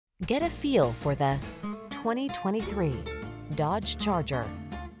Get a feel for the 2023 Dodge Charger.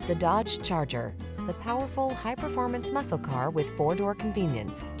 The Dodge Charger, the powerful, high-performance muscle car with four-door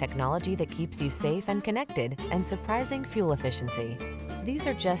convenience, technology that keeps you safe and connected, and surprising fuel efficiency. These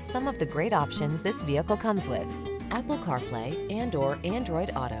are just some of the great options this vehicle comes with: Apple CarPlay and/or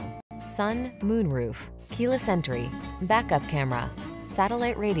Android Auto, sun, moonroof, keyless entry, backup camera,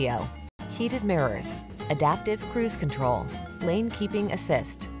 satellite radio, heated mirrors, adaptive cruise control, lane keeping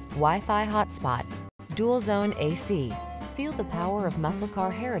assist, Wi-Fi hotspot, dual zone AC. Feel the power of muscle car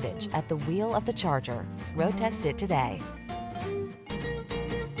heritage at the wheel of the Charger. Road test it today.